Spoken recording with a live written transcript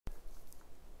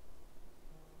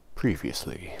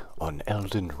Previously on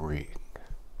Elden Ring.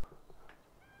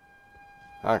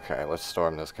 Okay, let's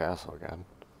storm this castle again.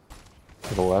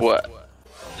 To the left. What?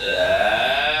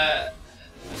 Yeah,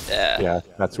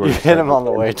 that's where You it's hit him like, on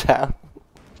the way down.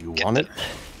 You want it?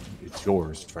 It's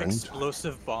yours, friend.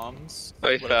 Explosive bombs.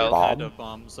 I What fell. other kind of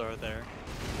bombs are there?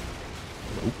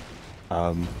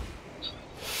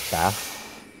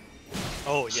 Bath.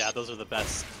 Oh yeah, those are the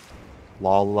best.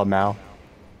 Lol, lamau.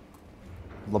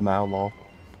 Lamau, lol.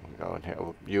 I'm going here.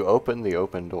 You opened the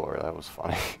open door. That was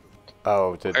funny.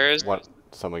 Oh, did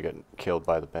someone get killed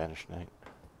by the banished knight?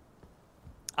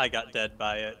 I got dead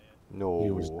by it. No.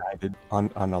 You was died,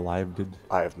 unalived.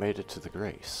 I have made it to the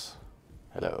Grace.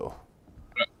 Hello.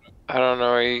 I don't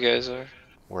know where you guys are.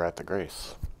 We're at the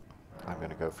Grace. I'm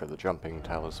gonna go for the jumping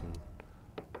talisman.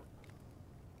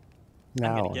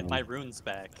 Now I'm gonna get my runes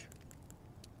back.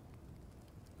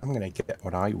 I'm gonna get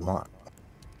what I want.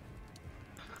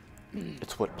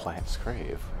 It's what plants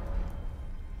crave.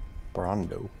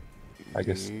 Brondo. I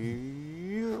guess.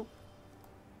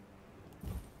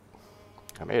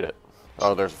 I made it.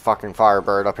 Oh, there's a fucking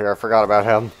firebird up here. I forgot about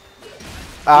him.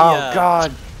 Oh,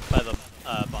 God. By the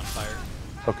bonfire.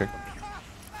 Okay.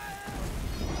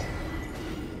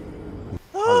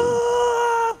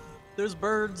 Ah! There's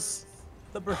birds.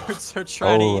 The birds are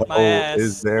trying to eat my ass.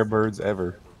 Is there birds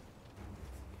ever?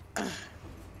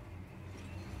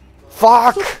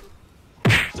 Fuck!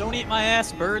 Don't eat my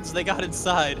ass, birds. They got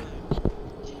inside.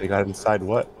 They got inside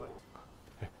what?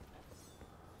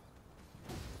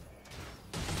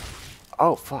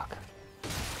 Oh, fuck.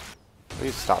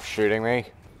 Please stop shooting me.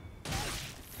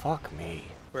 Fuck me.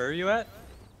 Where are you at?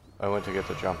 I went to get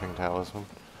the jumping talisman.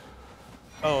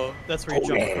 Oh, that's where you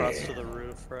jump across to the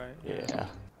roof, right? Yeah.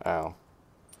 Oh.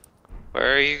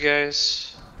 Where are you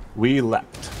guys? We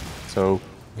left. So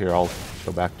here, I'll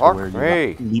go back to Fuck where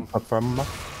me. you leap from.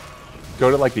 Go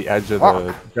to like the edge of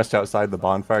the, just outside the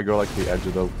bonfire. Go like the edge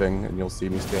of the thing, and you'll see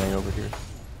me standing over here,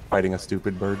 fighting a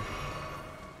stupid bird.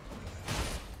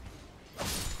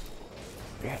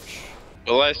 Bitch.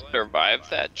 Will I survive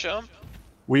that jump?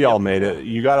 We all made it.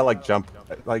 You gotta like jump,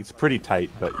 like it's pretty tight,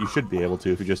 but you should be able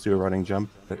to if you just do a running jump.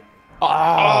 But,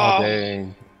 oh,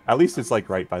 dang! At least it's like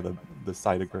right by the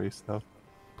side of Grace, though.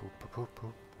 Boop, boop, boop,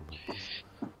 boop,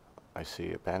 boop. I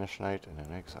see a banished knight and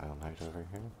an exile knight over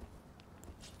here.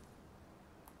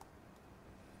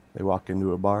 They walk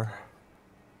into a bar,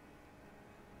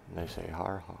 And they say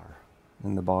har har.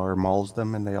 and the bar mauls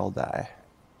them, and they all die.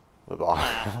 The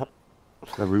bar.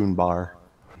 The rune bar.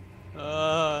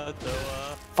 Toa.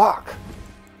 Fuck!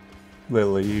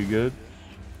 Lily, you good?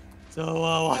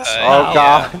 Toa, watch Oh, out.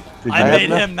 God. Did I you made hit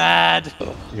them? him mad.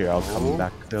 Here, I'll come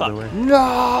back the other way.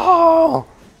 No!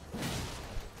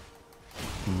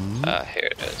 Here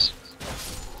it is.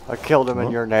 I killed him in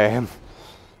your name.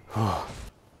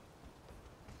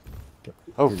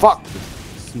 Oh, Here's fuck! the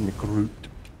Scenic route.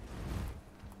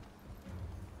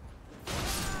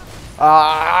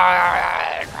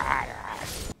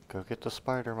 Go get the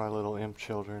spider, my little imp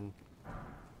children.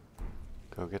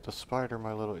 Go get the spider,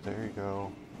 my little... There you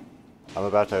go. I'm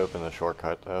about to open the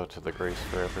shortcut, though, to the Grace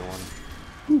for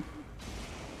everyone.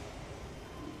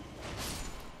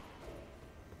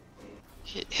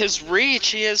 His reach,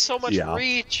 he has so much Yeah.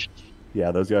 reach.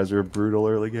 Yeah, those guys are brutal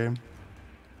early game.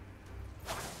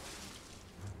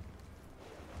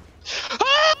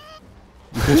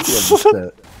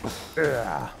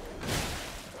 Yeah.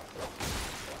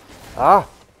 Ah!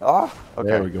 Ah! Okay.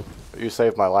 There we go. You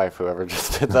saved my life, whoever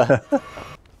just did that.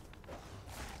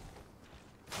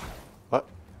 What?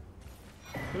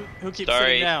 Who keeps Sorry.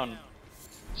 sitting down?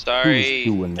 Sorry.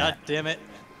 Who's doing God that? damn it.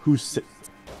 Who's sit?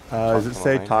 Does it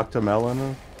say Melina. talk to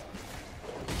Melina?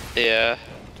 Yeah.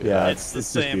 Yeah, It's the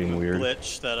just same being weird.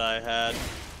 glitch that I had.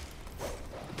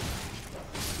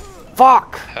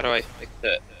 Fuck! How do I fix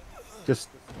it?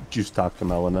 Just talk to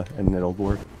Melina and it'll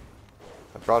work.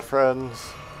 I brought friends.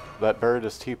 That bird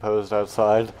is T-posed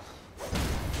outside.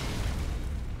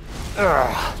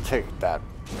 Ugh, take that,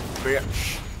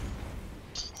 bitch.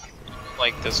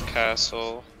 Like this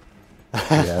castle.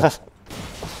 Yeah.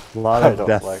 A lot I of don't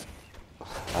death.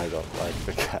 I don't like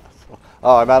the castle.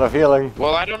 Oh, I'm out of healing.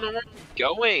 Well, I don't know where I'm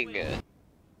going.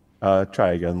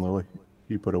 Try again, Lily.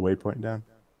 You put a waypoint down.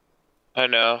 I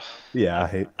know. Yeah, I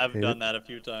hate. I've hate done it. that a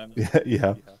few times.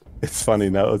 Yeah. It's funny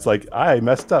now. It's like I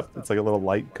messed up. It's like a little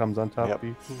light comes on top of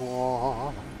you.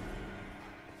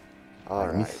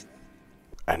 Alright.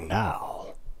 And now.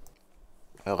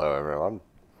 Hello, everyone.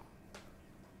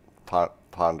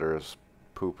 Ponder's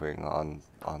pooping on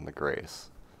the Grace.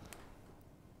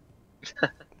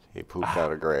 He pooped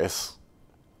out of Grace.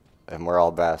 And we're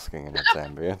all basking in its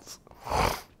ambience.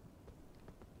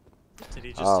 Did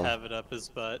he just have it up his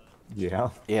butt? Yeah.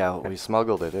 Yeah, we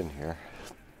smuggled it in here.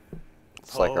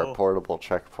 It's like our Oh. portable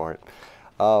checkpoint.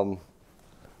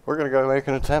 We're gonna go make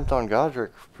an attempt on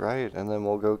Godric, right? And then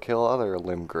we'll go kill other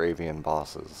Limgravian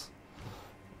bosses.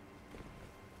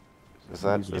 Is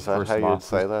that These are is the that first how you'd bosses.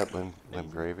 say that,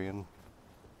 Limgravian?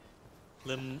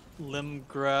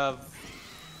 Limgrav.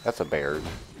 That's a beard.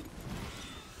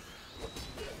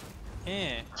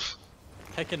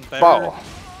 Heckin' bear. Bow!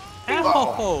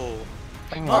 Ow!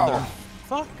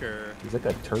 Motherfucker. He's like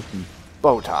a turkey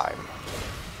Bow time!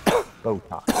 bow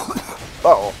tie.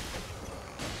 Bow!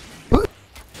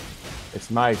 It's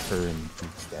my turn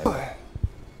instead.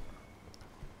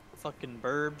 Fucking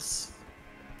burbs.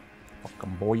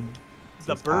 Fucking boy.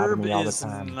 The Says hi to burb me all the is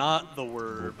time. not the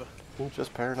word.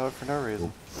 Just paranoid for no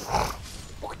reason.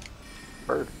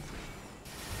 Bird.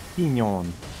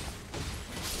 Pignon.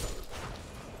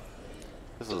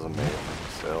 This is amazing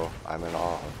still. I'm in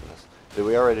awe of this. Did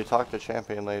we already talk to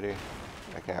Champion Lady?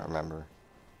 I can't remember.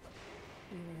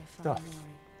 Stuff.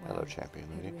 Hello, Champion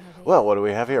Lady. Well, what do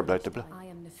we have here? Blah, blah, blah.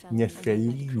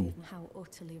 Nefelinu. How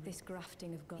utterly this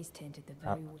grafting of God is tainted the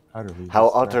How very wood. utterly. How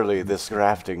distracting. utterly this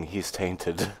grafting he's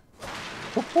tainted.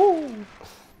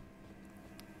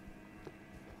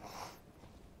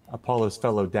 Apollo's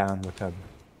fellow down with him.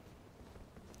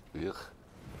 Ugh.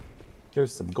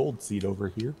 There's some gold seed over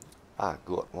here. Ah,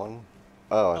 got one.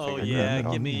 Oh, I Oh think I yeah, grabbed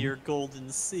it. give me your golden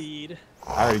seed.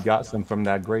 I already got some from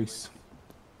that Grace.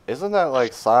 Isn't that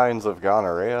like signs of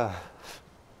gonorrhea?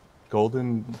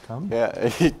 Golden cum?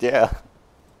 Yeah, yeah.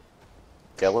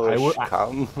 Yellowish I-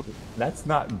 cum. That's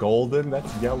not golden,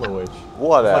 that's yellowish.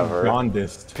 Whatever. It's like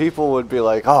jaundiced. People would be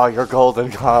like, "Oh, you're golden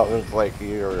cum." It's like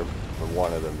you're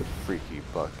one of them freaky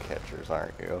buck catchers,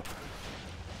 aren't you?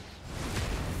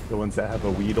 The ones that have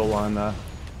a Weedle on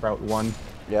Route 1.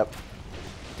 Yep.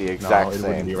 The exact it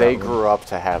wouldn't same. be They Route grew up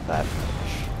to have that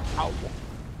finish. Ow.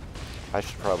 I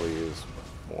should probably use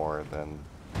more than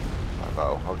my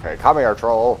bow. Okay, come here,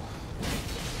 troll.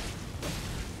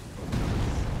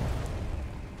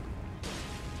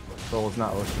 Troll's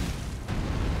not looking.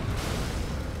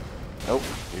 Nope,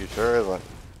 he sure isn't.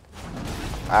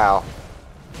 Ow.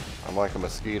 I'm like a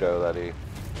mosquito that he...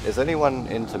 Is anyone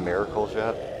into miracles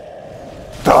yet?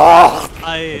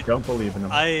 I don't believe in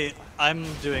him. I'm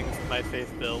doing my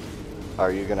faith build.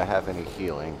 Are you gonna have any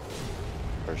healing?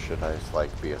 Or should I, like,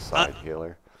 be a side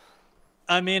healer?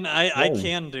 I mean, I Whoa.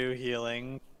 can do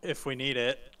healing if we need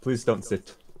it. Please don't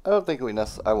sit. I don't think we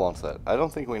I won't say it. I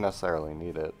don't think we necessarily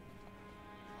need it.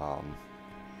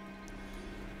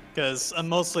 Because I'm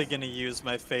mostly going to use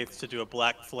my faith to do a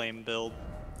black flame build.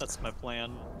 That's my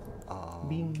plan.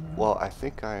 Well, I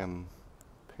think I am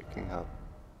picking up...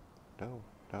 No,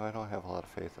 I don't have a lot of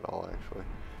faith at all, actually.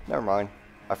 Never mind.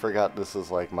 I forgot this is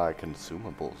like my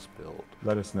consumables build.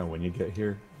 Let us know when you get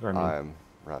here. I'm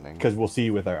running. Because we'll see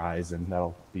you with our eyes, and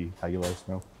that'll be how you let us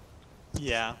know.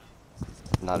 Yeah.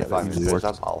 Not Yeah, if that I'm usually works.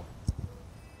 invisible.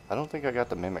 I don't think I got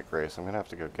the mimic race. I'm gonna have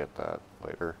to go get that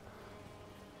later.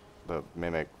 The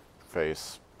mimic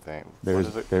face thing. What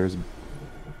is it? There's.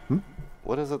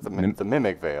 What is it? Mim- The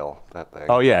mimic veil. That thing.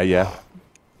 Oh yeah.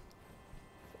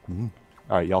 All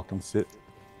right, y'all can sit.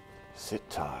 Sit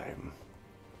time.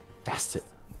 That's it.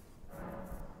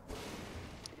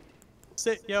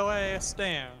 Sit your ass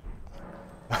down.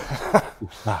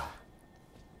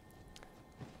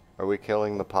 Are we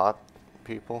killing the pot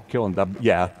people? Killing the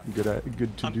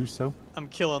good to do so. I'm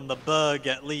killing the bug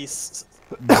at least.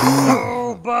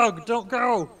 Oh, bug, don't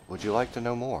go! Would you like to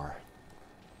know more?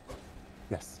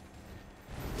 Yes.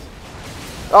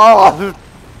 Oh!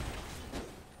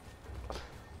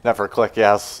 Never click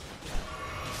yes.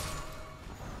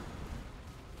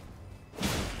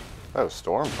 Oh,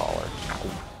 Stormcaller.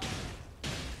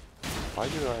 Why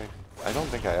do I don't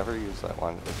think I ever use that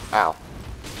one. Ow.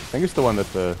 I think it's the one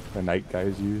that the night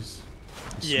guys use.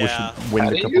 Yeah.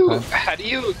 Wind a couple times. How do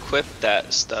you equip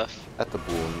that stuff? At the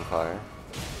bonfire.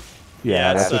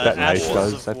 Yeah, that's it's what that knife Ashes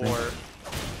does, I of think. War.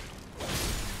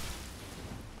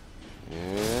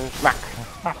 Yeah.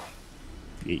 Smack.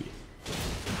 Yeah.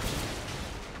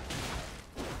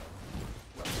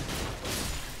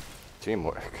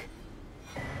 Teamwork.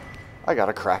 I got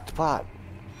a cracked pot.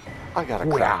 I got a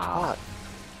cracked Wow. pot.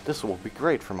 This will be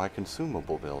great for my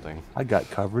consumable building. I got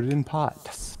covered in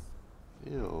pots.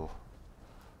 Ew.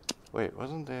 Wait,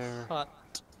 wasn't there... Hot.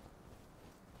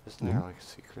 Isn't there like a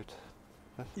secret?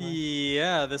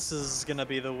 Yeah, this is gonna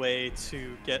be the way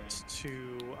to get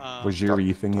to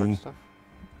Wajiri thingy. Stuff?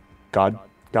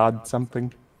 God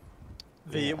something.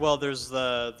 well, there's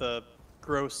the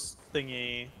gross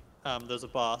thingy. There's a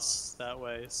boss that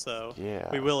way, so Yeah.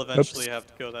 we will eventually Oops. have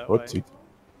to go that way. Whoopsie.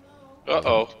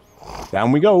 Uh-oh.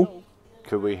 Down we go.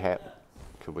 Could we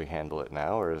handle it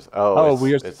now, or is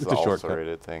it's it's the a shortcut.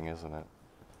 ulcerated thing, isn't it?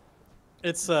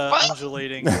 It's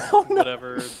undulating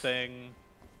whatever thing.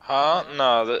 Huh?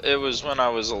 No, it was when I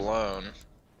was alone.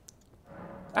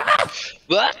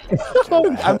 What?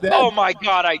 I'm dead. Oh my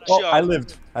god, I jumped. Oh, I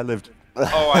lived.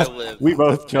 Oh, I lived. We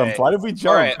both jumped. Okay. Why did we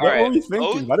jump? Alright, What were alright. we thinking?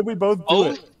 Oath- Why did we both do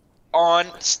Oath it? on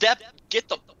step. Get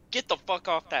the fuck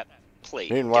off that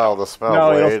plate. Meanwhile, the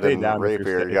No, it'll Spellblade stay and down if you're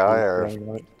Rapier standing guy on are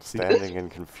it. standing in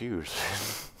confusion.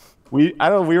 I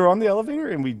don't know, we were on the elevator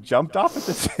and we jumped off at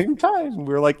the same time.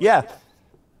 We were like, yeah.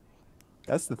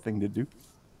 That's the thing to do.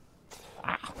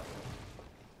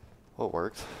 Well, it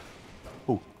worked.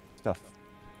 Oh, stuff.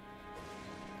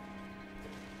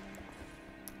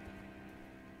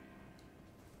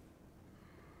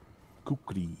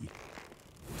 Kukri.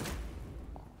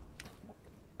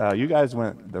 You guys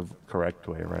went the correct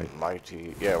way, right?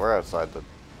 Mighty. Yeah, we're outside the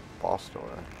boss door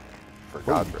for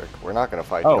Godric. We're not going to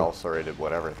fight Oh. the ulcerated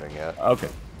whatever thing yet. Okay,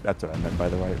 that's what I meant by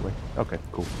the right way. Okay,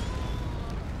 cool.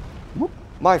 Whoop.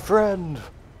 My friend!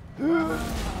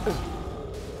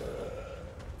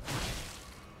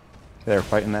 They're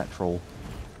fighting that troll.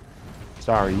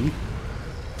 Sorry.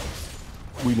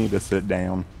 We need to sit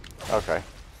down. Okay.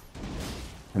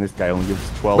 And this guy only gives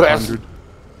 1,200.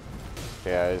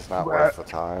 Yeah, it's not worth the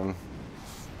time.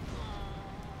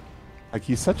 Like,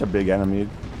 he's such a big enemy.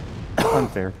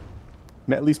 Unfair.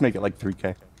 At least make it like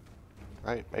 3K.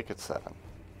 Right, make it 7.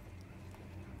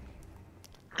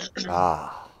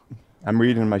 Ah. I'm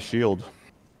reading my shield.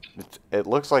 It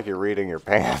looks like you're reading your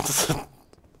pants. I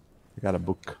got a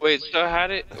book. Wait, so how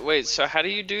do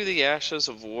you do the Ashes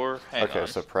of War? Hang Okay, on.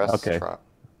 so press Okay.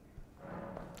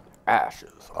 Ashes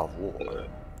of War.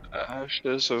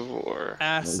 Ashes of War.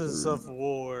 Asses of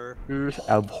war.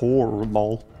 Abhor,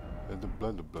 lol.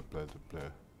 Blah, blah, blah, blah, blah.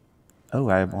 Oh,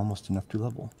 I have almost enough to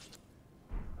level.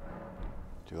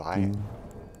 Do I?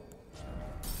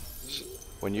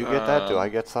 When you get that, do I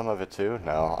get some of it too?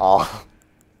 No. Oh,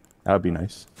 That would be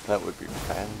nice. that would be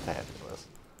fantabulous.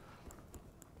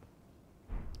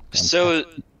 So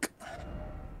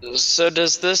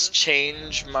does this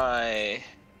change my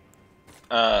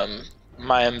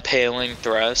my impaling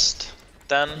thrust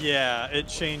then? Yeah, it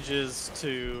changes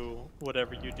to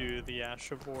whatever you do the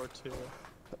Ash of War to.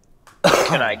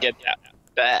 Can I get that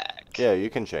back? Yeah, you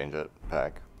can change it,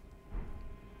 Pack.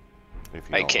 If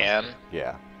you I don't can. want.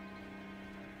 Yeah.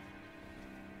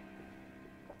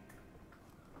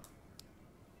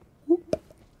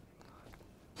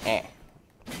 Eh.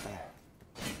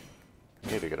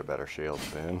 Need to get a better shield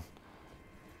soon.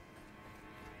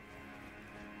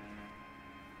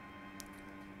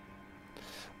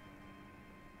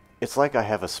 It's like I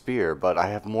have a spear, but I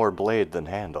have more blade than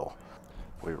handle.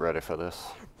 We ready for this?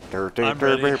 I'm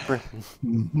ready.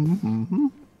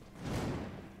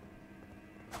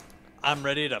 I'm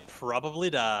ready to probably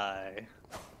die.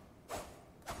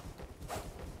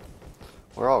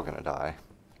 We're all gonna die.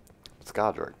 It's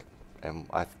Godric, and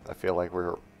I feel like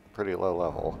we're pretty low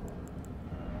level.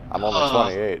 I'm only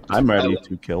 28. I'm ready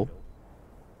to kill.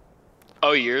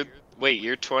 Oh, you're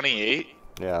 28?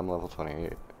 Yeah, I'm level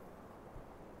 28.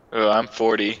 Oh, I'm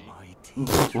 40.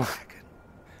 Mighty dragon,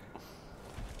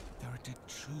 thou art a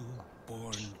true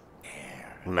born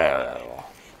heir. No.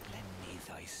 Lend me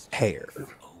thy Hair.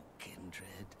 strength, O kindred.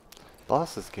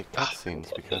 Bosses get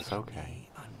cutscenes because okay. Me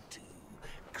unto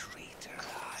greater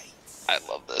heights. I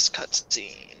love this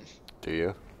cutscene. Do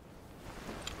you?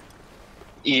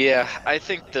 Yeah, I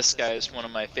think this guy is one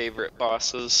of my favorite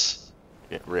bosses.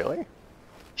 Yeah, really?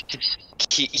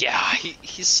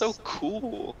 He's so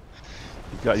cool.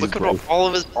 He's got his Look at growth. all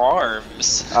of his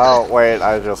arms. Oh wait,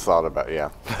 I just thought about yeah.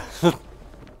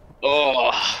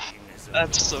 Oh,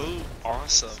 that's so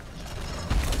awesome.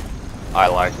 I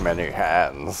like many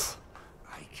hands.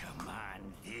 I command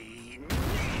thee.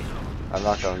 I'm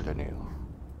not going to kneel.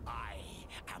 I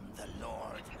am the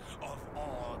lord of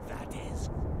all that is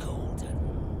golden.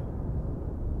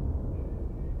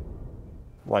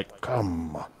 Like,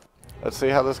 come. Let's see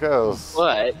how this goes.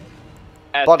 But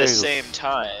at Buddies. the same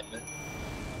time,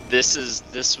 this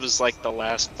was like the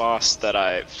last boss that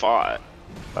I fought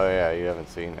Oh yeah, you haven't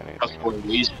seen anything. before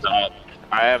we stopped.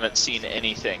 I haven't seen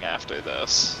anything after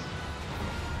this.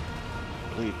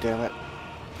 Bleed, damn it.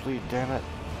 Bleed, damn it.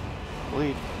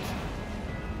 Bleed.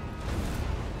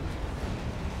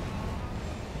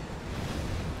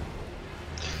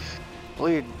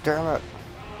 Bleed, damn it.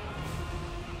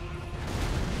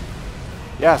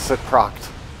 Yes, it procced.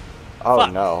 Oh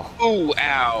Fuck. no. Ooh,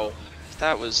 ow.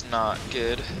 That was not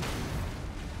good.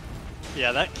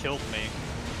 Yeah, that killed me.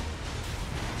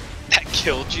 That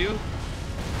killed you?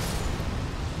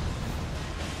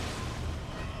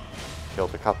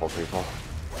 Killed a couple people.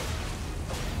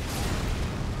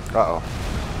 Uh-oh.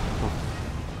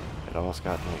 It almost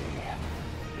got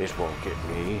me. It won't get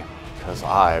me, because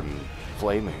I'm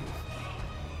flaming.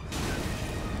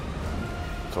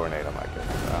 Tornado might get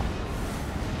me though.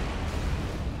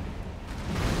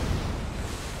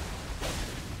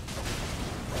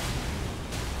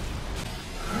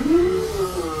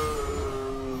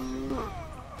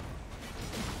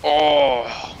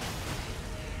 Oh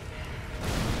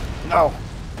No!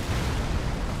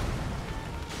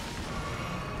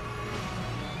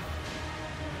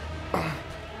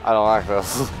 I don't like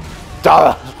this.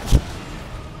 Duh!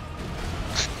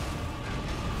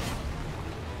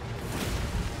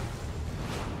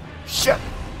 Shit!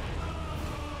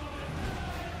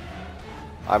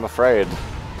 I'm afraid.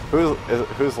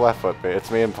 Who's left with me?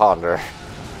 It's me and Ponder.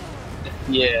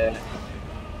 yeah.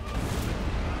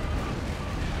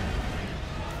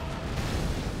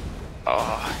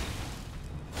 Oh.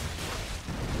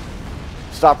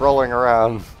 Stop rolling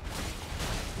around.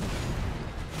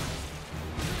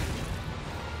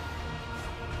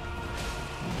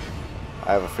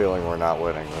 I have a feeling we're not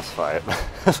winning this fight.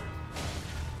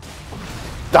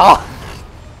 Ah!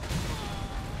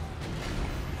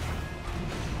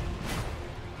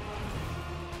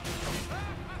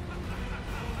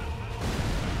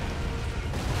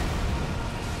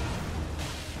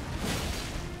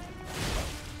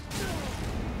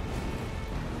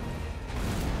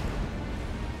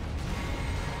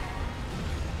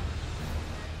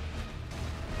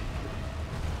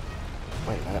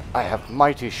 Wait a minute, I have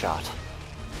Mighty Shot.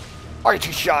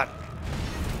 Mighty Shot!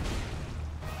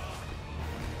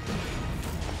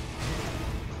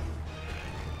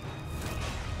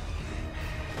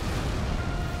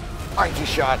 Mighty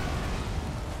Shot!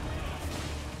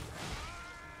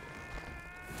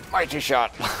 Mighty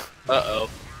Shot! Uh-oh.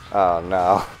 Oh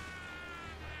no.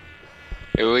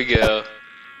 Here we go.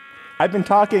 I've been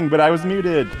talking, but I was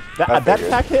muted. I That figured.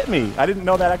 attack hit me. I didn't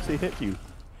know that actually hit you.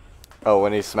 Oh,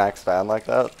 when he smacks down like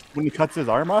that? When he cuts his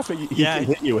arm off, he Yeah. can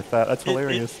hit you with that. That's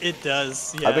hilarious. It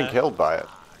does. Yeah. I've been killed by it.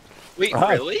 Wait, Ah.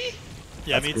 really?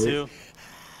 Yeah, That's me great. too.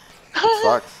 It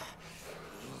sucks.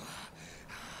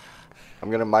 I'm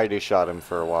gonna Mighty Shot him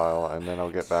for a while, and then I'll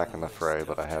get back in the fray,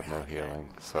 but I have no healing,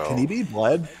 so... Can he be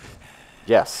bled?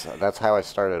 Yes, that's how I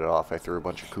started it off. I threw a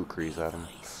bunch of kukris at him.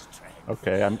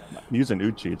 Okay, I'm using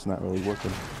Uchi. It's not really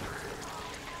working.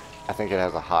 I think it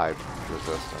has a high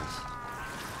resistance.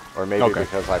 Or maybe Okay.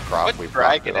 because I What probably procced it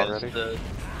dragon already. is the...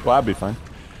 Well, that'd be fine.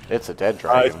 It's a dead It's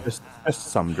dragon. just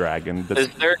some dragon. That's, Is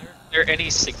there any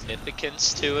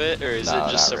significance to it, or is No,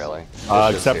 it just not a... really. It's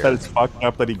just except that here. it's fucked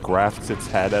up that he grafts its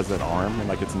head as an arm and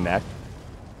like its neck.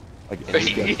 Like, it's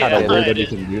Yeah, kind of weird that he it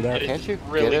can do that. Can't you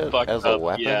really get it fucked as a up,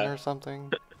 weapon yeah. or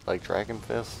something? Like Dragon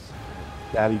Fist?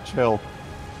 Daddy, chill.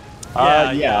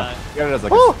 Yeah, Yeah. Get it as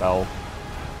like Woo! a spell.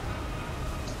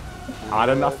 Not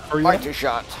enough for you? Mighty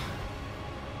Shot!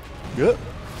 Good.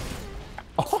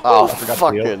 Oh, I forgot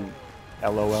to heal. fucking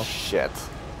LOL. shit.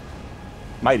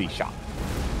 Mighty shot.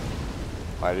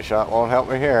 Mighty Shot won't help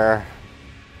me here.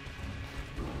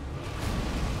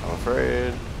 I'm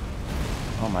afraid.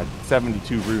 Oh my,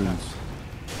 72 runes.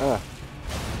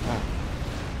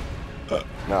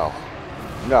 No.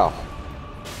 No.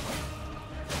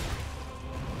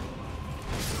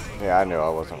 Yeah, I knew I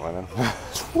wasn't winning.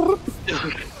 We'll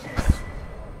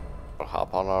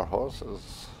hop on our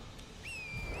horses.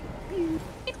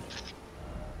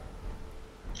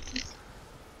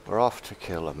 We're off to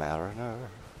kill a mariner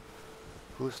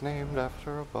who's named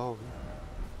after a bone.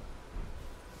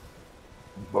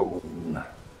 Bone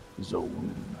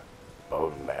zone.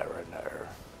 Bone mariner.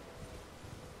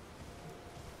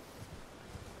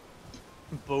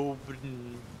 Bob.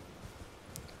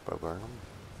 Bo Burnham.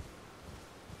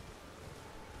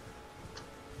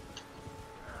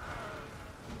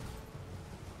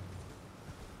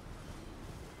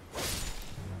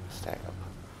 Stack up.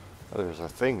 Oh, there's a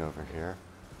thing over here.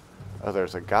 Oh,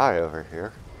 there's a guy over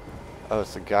here. Oh,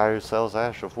 it's the guy who sells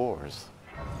Ash of Wars.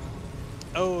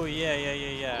 Oh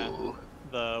yeah. Ooh.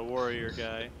 The warrior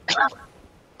guy.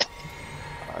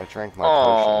 I drank my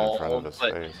potion in Oh, front of his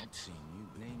but- face.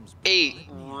 8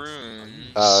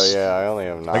 runes. Oh yeah, I only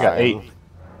have 9. I got 8.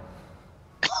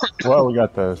 Well, we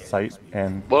got the sight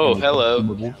and... Whoa, and the hello.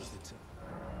 consumables.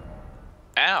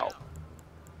 Ow.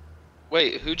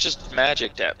 Wait, who just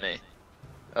magicked at me?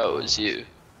 Oh, it was you.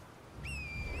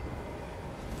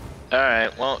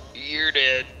 Alright, well, you're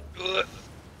dead. Ugh.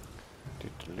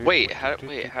 Wait, how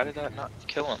did that not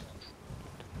kill him?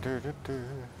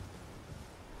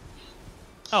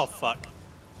 Oh fuck.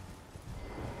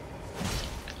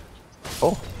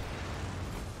 Oh,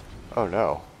 Oh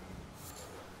no.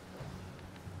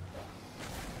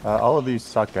 All of these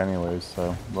suck anyways,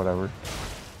 so whatever.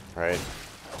 Right.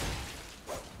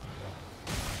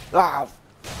 Ah!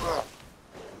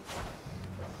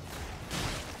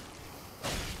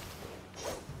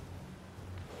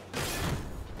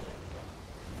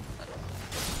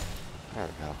 There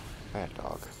we go. Bad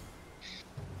dog.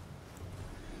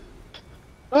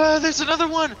 There's another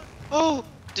one! Oh!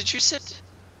 Did you sit?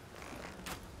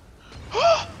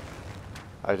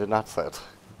 I did not sit.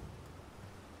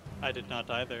 I did not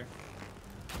either.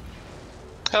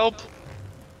 Help!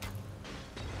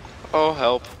 Oh,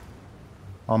 help.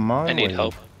 On my I need way.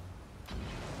 help.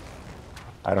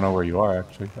 I don't know where you are,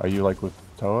 actually. Are you, like, with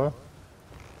Toa?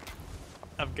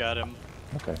 I've got him.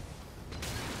 Okay.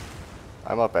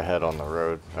 I'm up ahead on the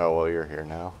road. Oh, well, you're here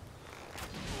now.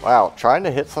 Wow, trying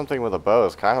to hit something with a bow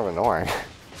is kind of annoying.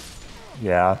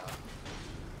 Yeah.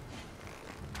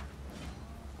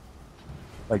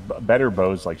 Like, better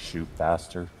bows, like, shoot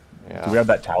faster. Yeah. Do we have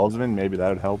that talisman? Maybe that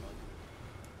would help.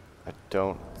 I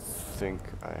don't think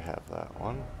I have that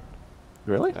one.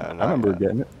 Really? No, I not remember yet.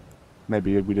 getting it.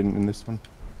 Maybe we didn't in this one.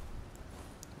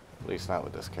 At least not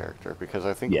with this character, because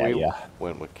I think Yeah, we yeah.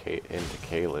 went with into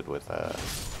Caelid with that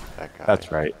guy.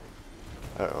 That's right.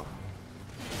 Uh-oh.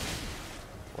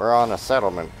 We're on a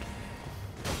settlement.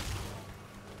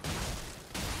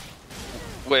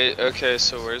 Wait, okay,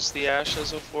 so where's the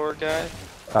Ashes of War guy?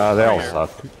 They all Here.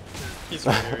 suck. He's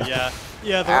right here. Yeah,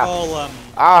 yeah. They're Ah. all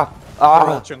Ah! they're all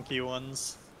Ah! chunky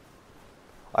ones.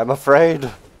 I'm afraid.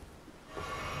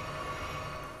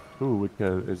 Ooh,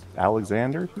 is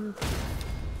Alexander here?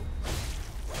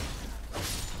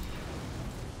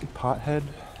 Pothead.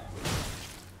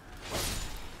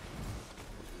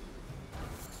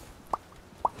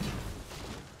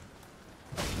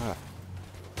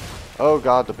 Oh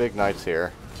god, the big knight's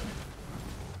here.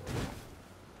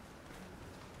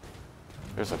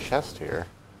 There's a chest here.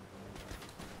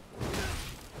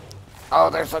 Oh,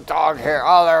 there's a dog here.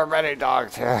 Oh, there are many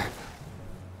dogs here.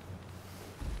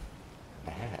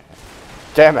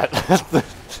 Damn it.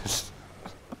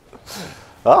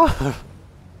 Oh.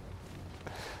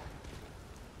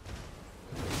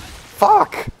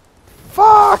 Fuck.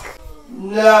 Fuck.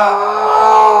 No.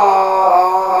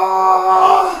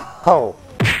 Oh.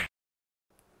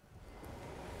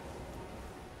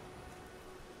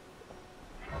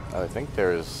 I think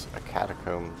there's a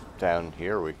catacomb down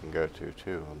here we can go to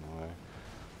too on the way.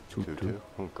 Tutu.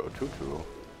 We'll go Tutu.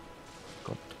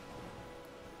 God.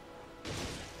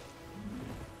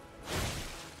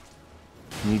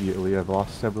 Immediately, I've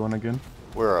lost everyone again.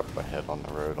 We're up ahead on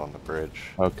the road on the bridge.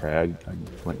 Okay, I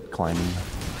went climbing.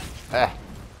 Ah.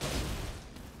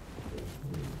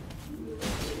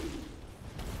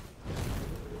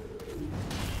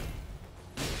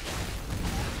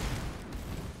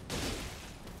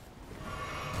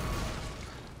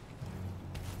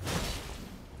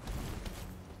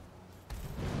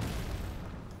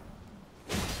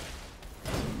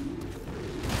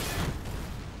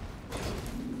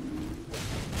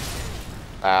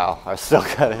 Ow, I still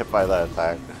got hit by that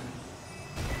attack.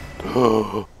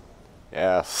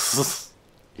 Yes.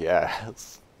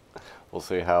 Yes. We'll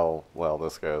see how well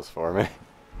this goes for me.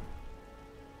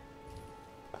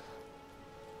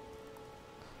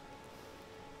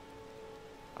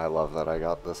 I love that I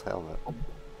got this helmet.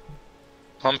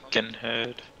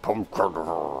 Pumpkinhead. Pumpkin.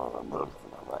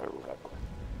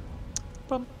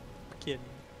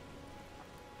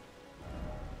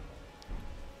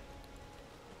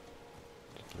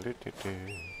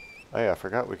 Oh yeah, I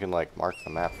forgot we can like mark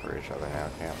the map for each other now,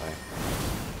 can't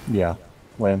we? Yeah,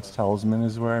 Lance Talisman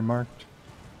is where I marked.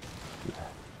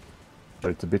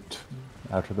 But it's a bit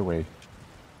out of the way.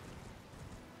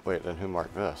 Wait, then who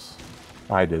marked this?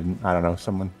 I didn't. I don't know.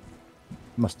 Someone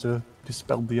must have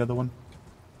dispelled the other one.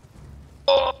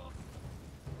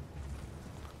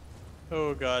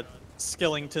 Oh god,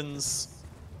 Skellingtons.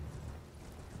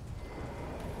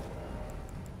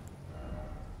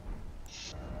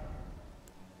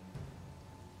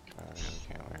 I really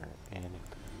can't wear anything.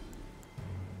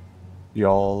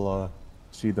 Y'all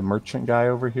see the merchant guy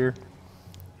over here?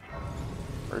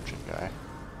 Merchant guy.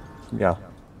 Yeah.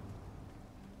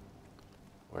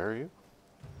 Where are you?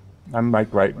 I'm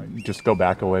like right. Just go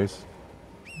back a ways.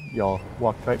 Y'all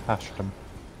walked right past him.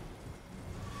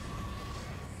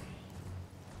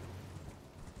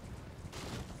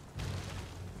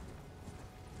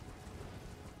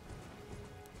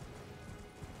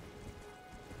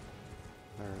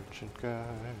 Merchant guy,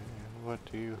 what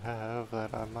do you have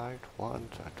that I might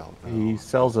want? I don't know. He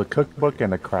sells a cookbook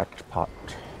and a cracked pot.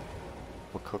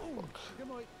 What cookbooks?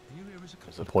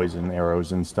 Is it Poison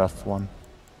arrows and stuff one.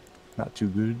 Not too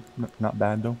good. Not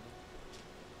bad though.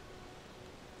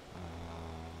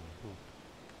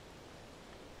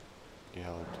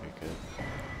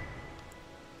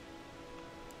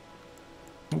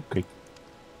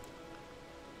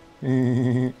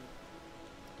 It's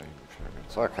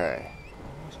okay.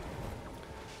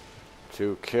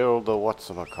 To kill the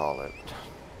whatchamacallit.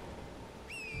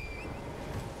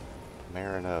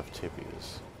 Marina of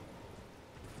Tibias.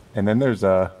 And then there's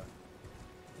that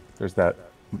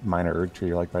minor herb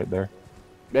tree like right there.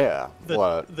 Yeah,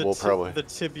 we'll probably... The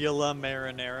Tibula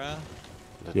marinara.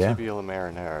 The Tibula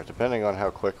marinara. Depending on how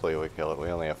quickly we kill it, we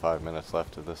only have 5 minutes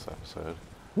left of this episode.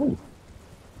 Ooh.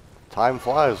 Time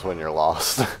flies when you're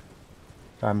lost.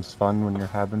 Time's fun when you're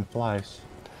having flies.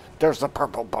 There's the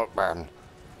purple boatman.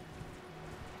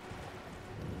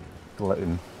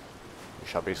 Glutton. You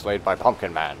shall be slayed by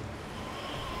Pumpkin Man.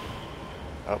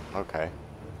 Oh, okay.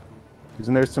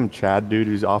 Isn't there some Chad dude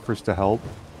who offers to help?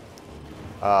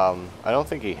 I don't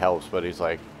think he helps, but he's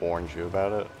like warns you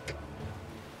about it.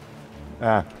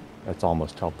 Ah, that's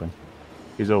almost helping.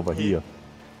 He's over here.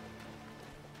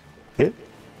 Hit?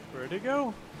 Where'd he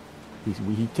go?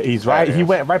 He's right. He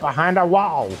went right behind our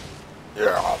wall.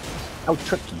 Yeah. How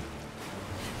tricky.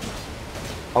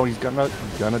 Oh, he's gonna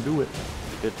do it.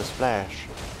 He did the splash.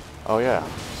 Oh yeah,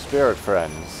 spirit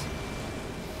friends.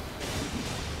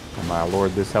 Oh my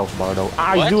lord, this health Bardo.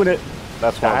 Ah, he's doing it.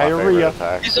 That's one of my favorite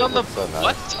attacks. He's on the So nice.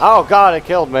 what? Oh god, it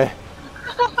killed me.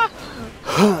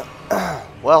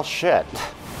 Well, shit.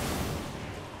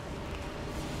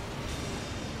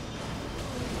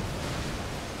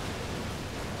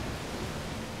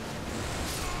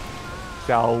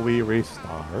 Shall we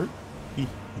restart?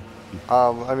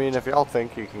 I mean, if y'all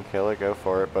think you can kill it, go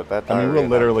for it. But that. I mean, we'll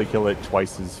literally kill it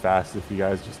twice as fast if you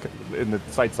guys just. And the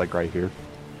site's like right here.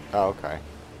 Oh, okay.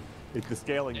 It's the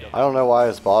scaling. I don't know why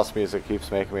his boss music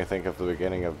keeps making me think of the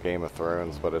beginning of Game of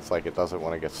Thrones, but it's like it doesn't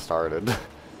want to get started.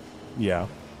 Yeah.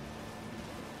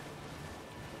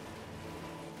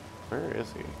 Where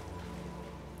is he?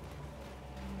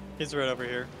 He's right over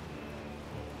here.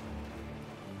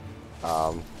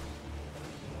 Oh.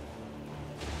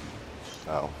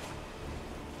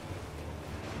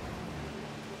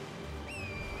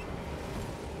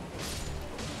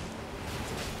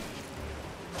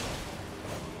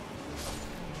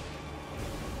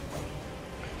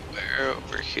 Where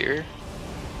over here?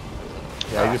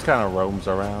 Yeah, he just kind of roams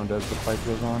around as the fight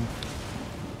goes on.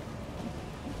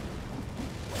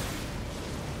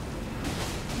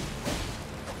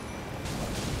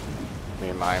 Me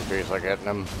and my MPs are getting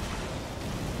him.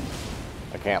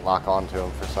 I can't lock onto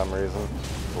him for some reason.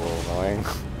 It's a little annoying.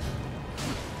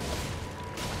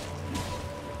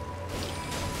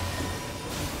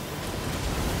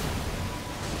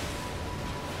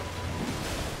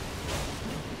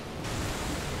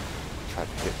 Tried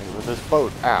to hit me with his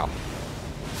boat. Ow.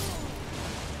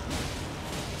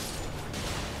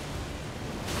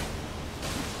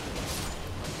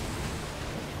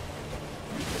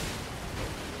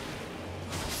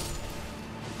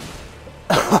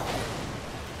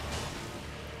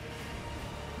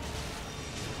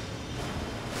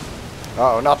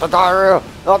 Oh, not the diarrhea!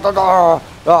 Not the diarrhea!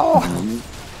 No!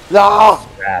 No!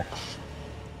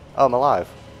 Oh, I'm alive.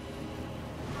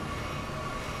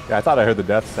 Yeah, I thought I heard the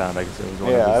death sound. I guess it was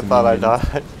one Yeah, I of his thought I minions.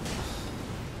 died.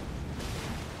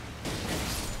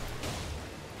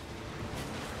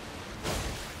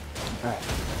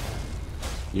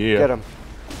 Yeah. Get him.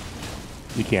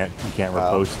 You can't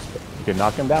riposte. You can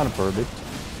knock him down for a bit.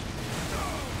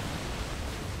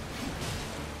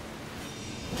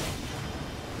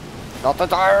 Not the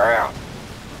diarrhea!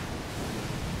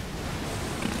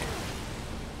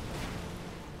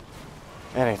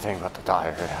 Anything but the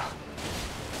diarrhea.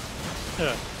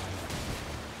 Yeah.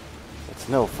 It's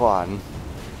no fun.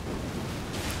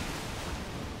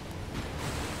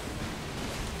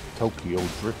 Tokyo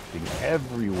drifting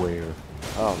everywhere.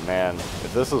 Oh man,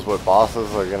 if this is what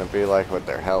bosses are gonna be like with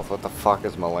their health, what the fuck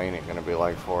is Melania gonna be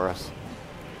like for us?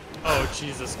 Oh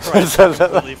Jesus Christ! I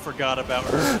completely forgot about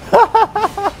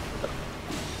her.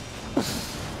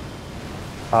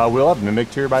 We'll have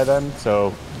Mimic here by then,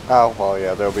 so Oh, well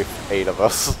yeah, there'll be 8 of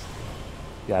us.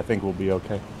 yeah, I think we'll be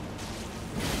okay.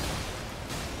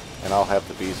 And I'll have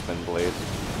the Beastman blade.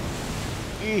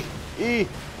 E!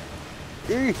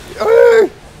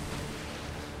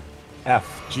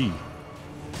 F, G.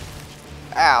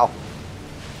 Ow!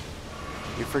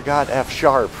 You forgot F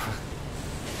sharp.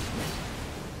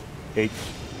 H.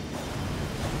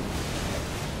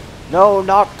 No,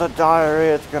 not the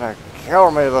diarrhea, it's gonna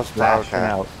kill me this time. Lashing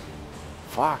out.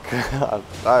 Fuck.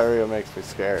 Diarrhea makes me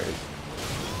scared.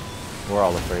 We're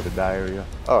all afraid of diarrhea.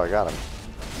 Oh, I got him.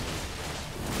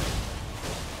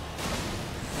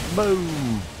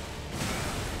 Boom.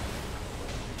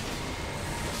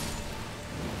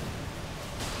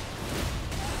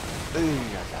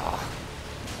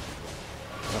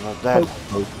 I'm not dead.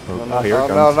 Oh, here it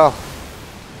comes. No.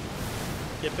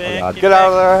 Get God. back. Get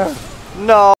out of there.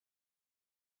 No.